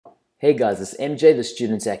Hey guys, it's MJ, the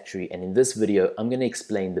Student's Actuary, and in this video, I'm going to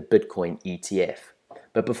explain the Bitcoin ETF.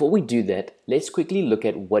 But before we do that, let's quickly look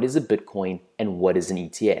at what is a Bitcoin and what is an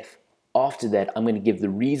ETF. After that, I'm going to give the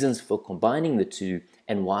reasons for combining the two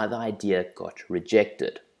and why the idea got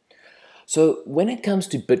rejected. So when it comes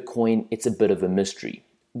to Bitcoin, it's a bit of a mystery.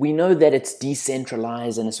 We know that it's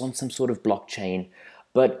decentralized and it's on some sort of blockchain,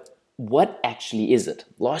 but what actually is it?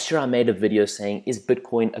 Last year I made a video saying, is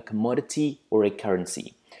Bitcoin a commodity or a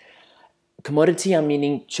currency? Commodity, I'm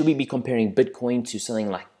meaning, should we be comparing Bitcoin to something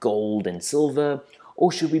like gold and silver?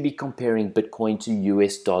 Or should we be comparing Bitcoin to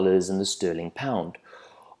US dollars and the sterling pound?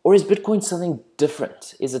 Or is Bitcoin something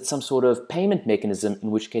different? Is it some sort of payment mechanism, in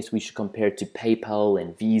which case we should compare it to PayPal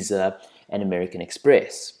and Visa and American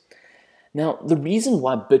Express? Now, the reason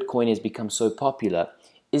why Bitcoin has become so popular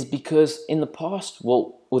is because in the past,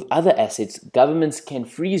 with other assets, governments can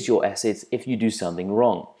freeze your assets if you do something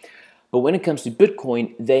wrong. But when it comes to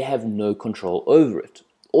Bitcoin, they have no control over it.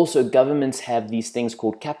 Also, governments have these things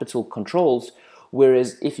called capital controls,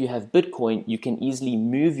 whereas if you have Bitcoin, you can easily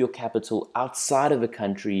move your capital outside of a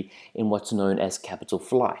country in what's known as capital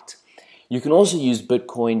flight. You can also use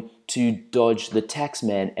Bitcoin to dodge the tax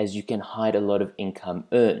man, as you can hide a lot of income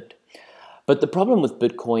earned. But the problem with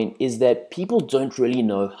Bitcoin is that people don't really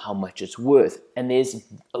know how much it's worth, and there's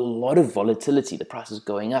a lot of volatility. The price is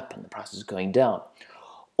going up and the price is going down.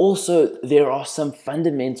 Also, there are some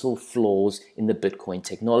fundamental flaws in the Bitcoin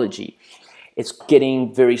technology. It's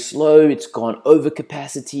getting very slow, it's gone over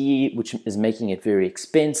capacity, which is making it very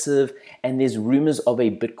expensive, and there's rumors of a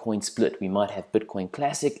Bitcoin split. We might have Bitcoin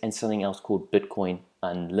Classic and something else called Bitcoin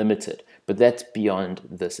Unlimited, but that's beyond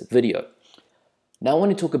this video. Now I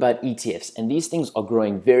want to talk about ETFs, and these things are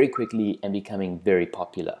growing very quickly and becoming very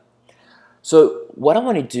popular. So what I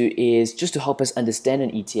want to do is, just to help us understand an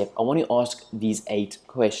ETF, I want to ask these 8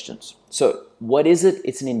 questions. So what is it?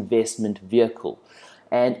 It's an investment vehicle,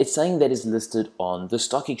 and it's something that is listed on the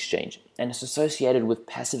stock exchange, and it's associated with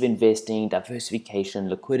passive investing, diversification,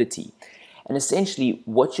 liquidity. And essentially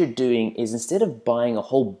what you're doing is, instead of buying a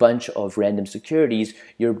whole bunch of random securities,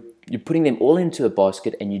 you're putting them all into a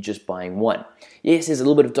basket and you're just buying one. Yes, there's a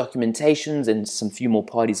little bit of documentations and some few more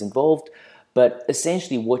parties involved, but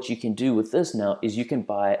essentially what you can do with this now is you can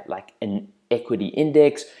buy like an equity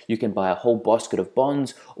index, you can buy a whole basket of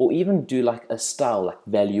bonds, or even do like a style like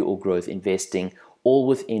value or growth investing, all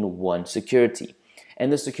within one security.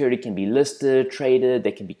 And the security can be listed, traded,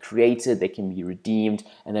 they can be created, they can be redeemed,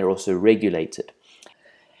 and they're also regulated.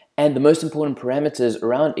 And the most important parameters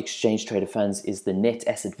around exchange traded funds is the net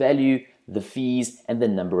asset value, the fees, and the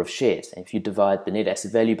number of shares. And if you divide the net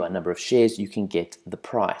asset value by number of shares, you can get the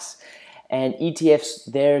price. And ETFs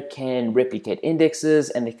there can replicate indexes,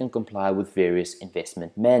 and they can comply with various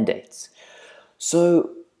investment mandates.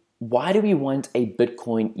 So why do we want a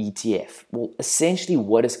Bitcoin ETF? Well, essentially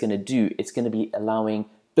what it's going to do, it's going to be allowing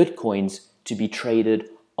Bitcoins to be traded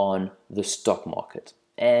on the stock market.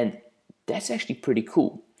 And that's actually pretty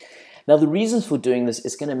cool. Now, the reasons for doing this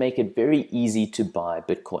is going to make it very easy to buy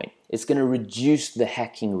Bitcoin. It's going to reduce the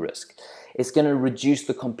hacking risk. It's going to reduce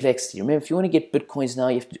the complexity. Remember, if you want to get Bitcoins now,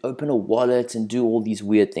 you have to open a wallet and do all these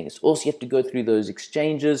weird things. Also, you have to go through those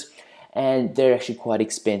exchanges, and they're actually quite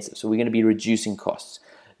expensive. So we're going to be reducing costs.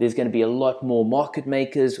 There's going to be a lot more market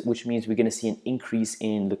makers, which means we're going to see an increase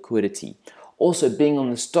in liquidity. Also, being on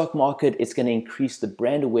the stock market, it's going to increase the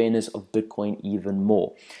brand awareness of Bitcoin even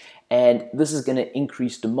more. And this is going to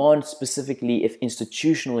increase demand, specifically if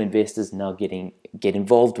institutional investors now get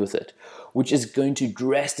involved with it, which is going to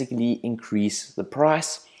drastically increase the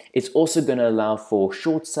price. It's also going to allow for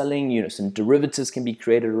short selling, some derivatives can be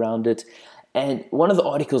created around it. And one of the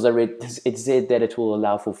articles I read, it said that it will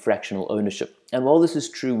allow for fractional ownership. And while this is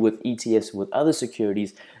true with ETFs, with other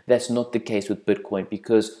securities, that's not the case with Bitcoin,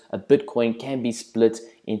 because a Bitcoin can be split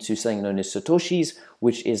into something known as Satoshis,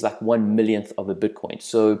 which is like 1/1,000,000th of a Bitcoin.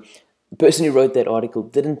 So the person who wrote that article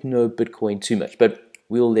didn't know Bitcoin too much, but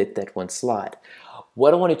we'll let that one slide.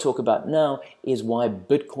 What I want to talk about now is why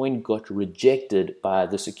Bitcoin got rejected by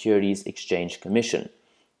the Securities Exchange Commission.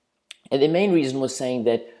 And the main reason was saying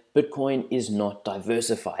that Bitcoin is not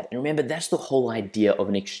diversified. And remember, that's the whole idea of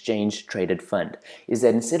an exchange-traded fund, is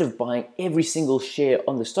that instead of buying every single share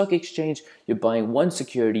on the stock exchange, you're buying one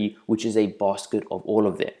security, which is a basket of all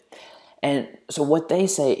of them. And so what they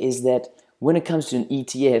say is that when it comes to an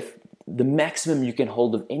ETF, the maximum you can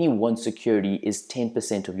hold of any one security is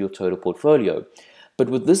 10% of your total portfolio. But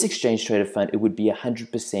with this exchange-traded fund, it would be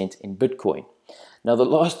 100% in Bitcoin. Now, the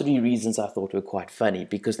last 3 reasons I thought were quite funny,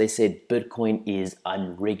 because they said Bitcoin is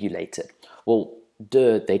unregulated. Well,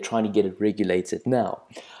 they're trying to get it regulated now.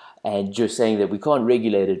 And you're saying that we can't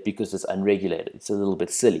regulate it because it's unregulated. It's a little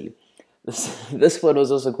bit silly. This one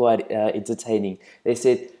was also quite entertaining. They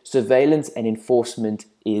said surveillance and enforcement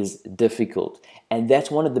is difficult. And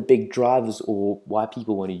that's one of the big drivers, or why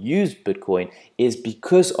people want to use Bitcoin, is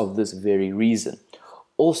because of this very reason.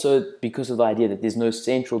 Also, because of the idea that there's no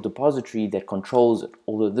central depository that controls it.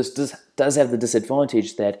 Although this does have the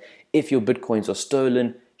disadvantage that if your Bitcoins are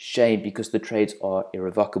stolen, shame, because the trades are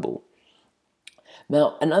irrevocable.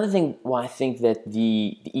 Now, another thing why I think that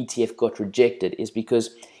the ETF got rejected is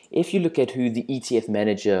because if you look at who the ETF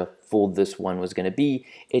manager for this one was going to be,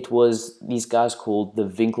 it was these guys called the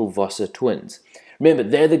Winklevoss twins. Remember,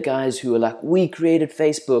 they're the guys who are like, we created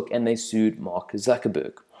Facebook, and they sued Mark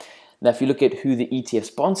Zuckerberg. Now, if you look at who the ETF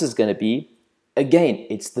sponsor is going to be, again,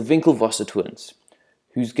 it's the Winklevoss twins.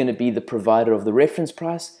 Who's going to be the provider of the reference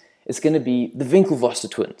price? It's going to be the Winklevoss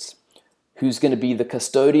twins. Who's going to be the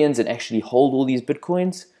custodians and actually hold all these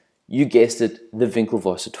Bitcoins? You guessed it, the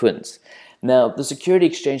Winklevoss twins. Now, the Security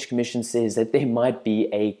Exchange Commission says that there might be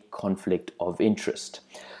a conflict of interest.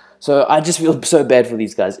 So I just feel so bad for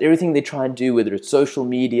these guys. Everything they try and do, whether it's social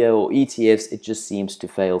media or ETFs, it just seems to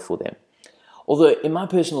fail for them. Although, in my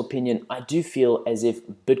personal opinion, I do feel as if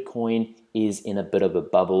Bitcoin is in a bit of a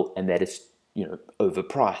bubble and that it's,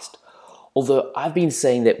 overpriced. Although I've been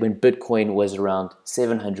saying that when Bitcoin was around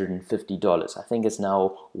 $750, I think it's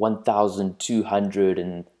now $1,200,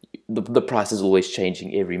 and the price is always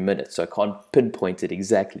changing every minute, so I can't pinpoint it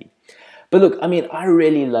exactly. But look, I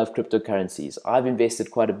really love cryptocurrencies. I've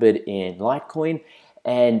invested quite a bit in Litecoin,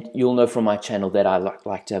 and you'll know from my channel that I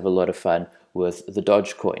like to have a lot of fun with the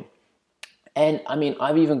Dogecoin. And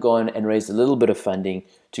I've even gone and raised a little bit of funding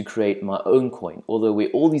to create my own coin. Although where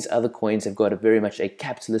all these other coins have got very much a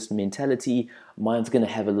capitalist mentality, mine's going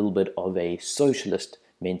to have a little bit of a socialist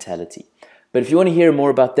mentality. But if you want to hear more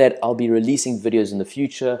about that, I'll be releasing videos in the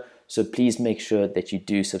future. So please make sure that you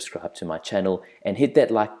do subscribe to my channel and hit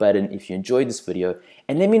that like button if you enjoyed this video.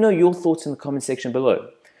 And let me know your thoughts in the comment section below.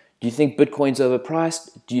 Do you think Bitcoin's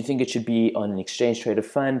overpriced? Do you think it should be on an exchange traded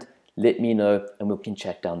fund? Let me know and we can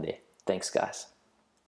chat down there. Thanks, guys.